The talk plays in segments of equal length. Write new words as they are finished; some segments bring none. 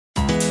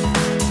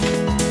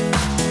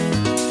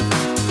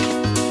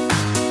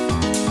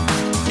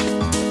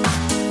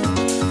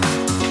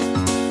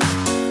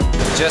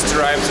just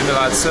arrived to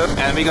Milazzo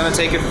and we're gonna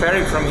take a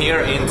ferry from here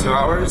in 2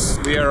 hours.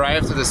 We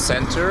arrived at the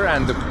center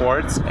and the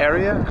port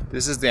area.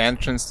 This is the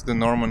entrance to the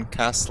Norman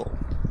castle.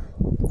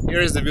 Here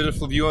is the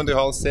beautiful view on the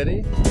whole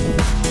city.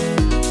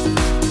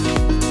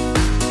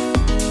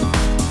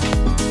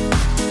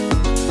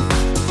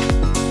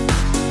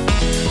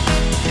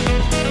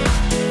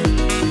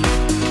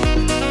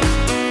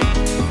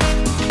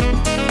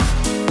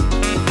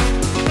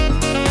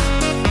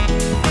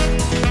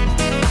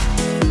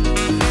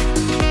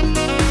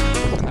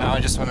 Now I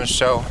just want to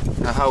show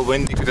how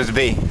windy could it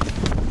be.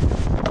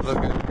 Look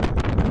at it.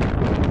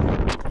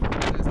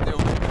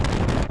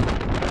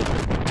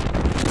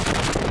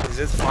 Is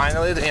it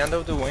finally the end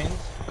of the wind?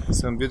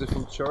 Some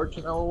beautiful church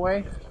in our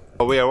way.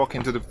 We are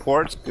walking to the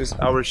port because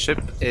our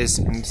ship is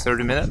in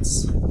 30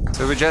 minutes.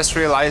 So we just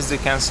realized they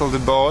canceled the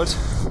boat.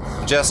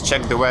 Just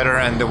checked the weather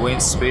and the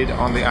wind speed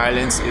on the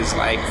islands is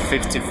like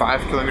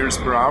 55 kilometers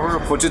per hour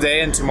for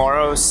today and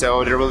tomorrow,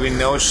 so there will be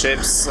no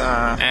ships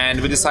and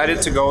we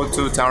decided to go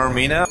to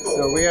Taormina.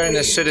 So we are in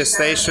the city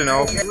station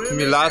of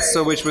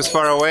Milazzo, which was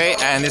far away,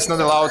 and it's not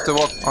allowed to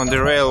walk on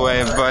the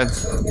railway, but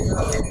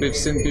we've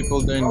seen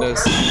people doing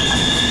this.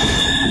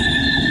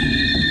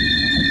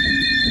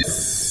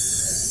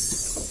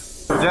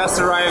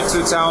 Just arrived to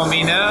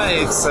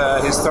Taormina. It's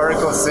a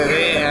historical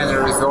city and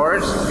a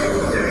resort.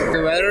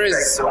 The weather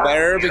is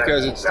better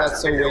because it's not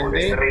so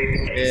windy.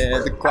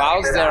 The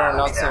clouds there are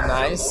not so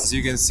nice. As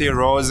you can see,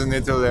 roads in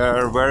Italy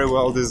are very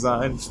well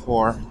designed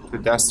for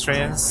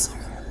pedestrians.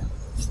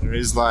 There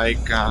is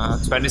like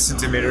 20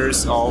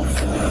 centimeters of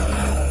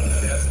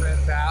pedestrian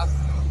path.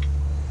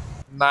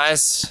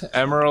 Nice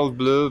emerald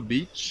blue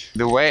beach.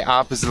 The way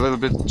up is a little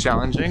bit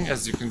challenging,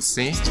 as you can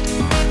see.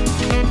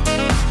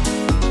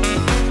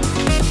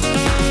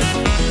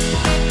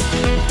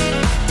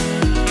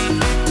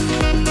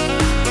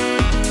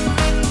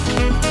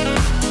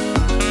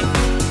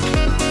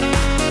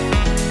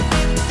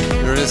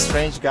 A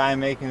strange guy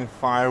making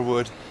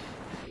firewood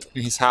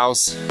in his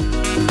house.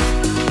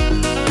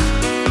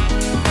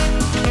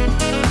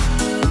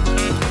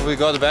 We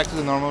got back to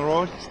the normal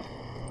road.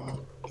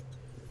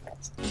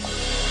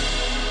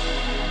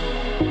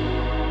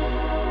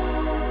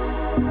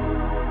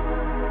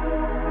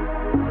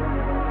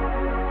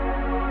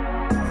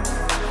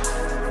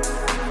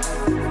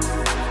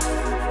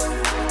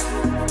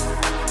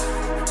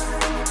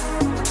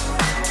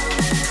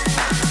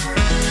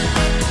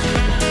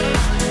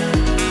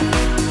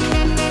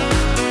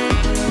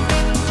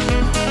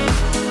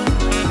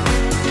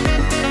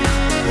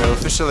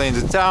 Officially in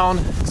the town,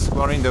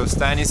 exploring those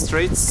tiny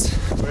streets.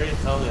 Very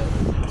Italian.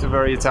 It's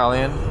very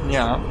Italian,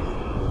 yeah.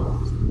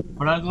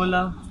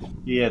 Fragola,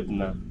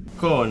 Jedna.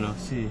 Cono,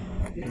 sì.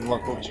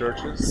 Local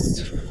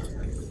churches.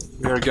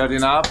 We are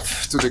getting up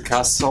to the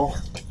castle.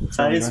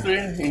 Ice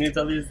cream in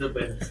Italy is the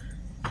best.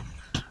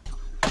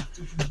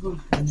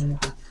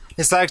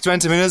 It's like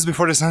 20 minutes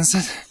before the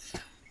sunset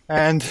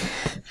and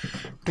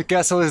the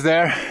castle is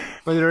there,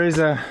 but there is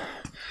a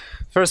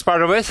first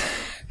part of it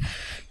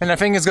and I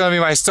think it's gonna be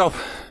my stop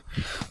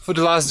for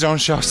the last drone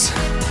shots.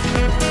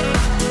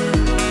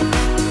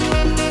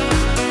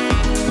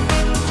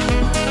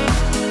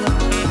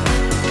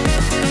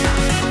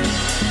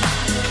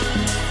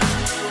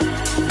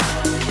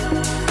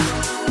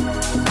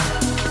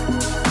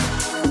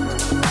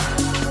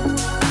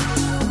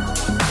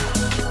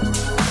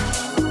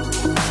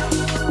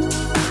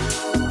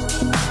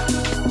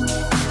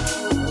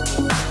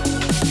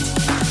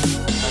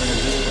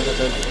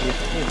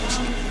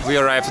 We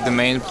arrived at the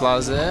main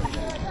plaza.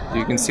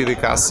 You can see the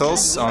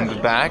castles on the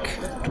back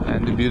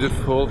and the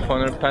beautiful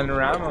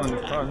panorama on the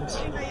front.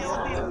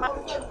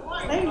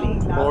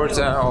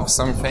 Porta of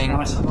something.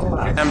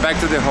 I'm back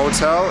to the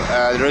hotel.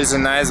 There is a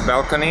nice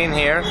balcony in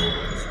here.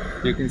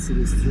 You can see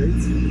the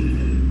street.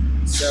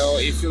 So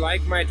if you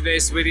like my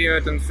today's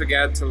video, don't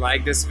forget to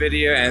like this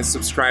video and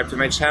subscribe to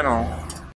my channel.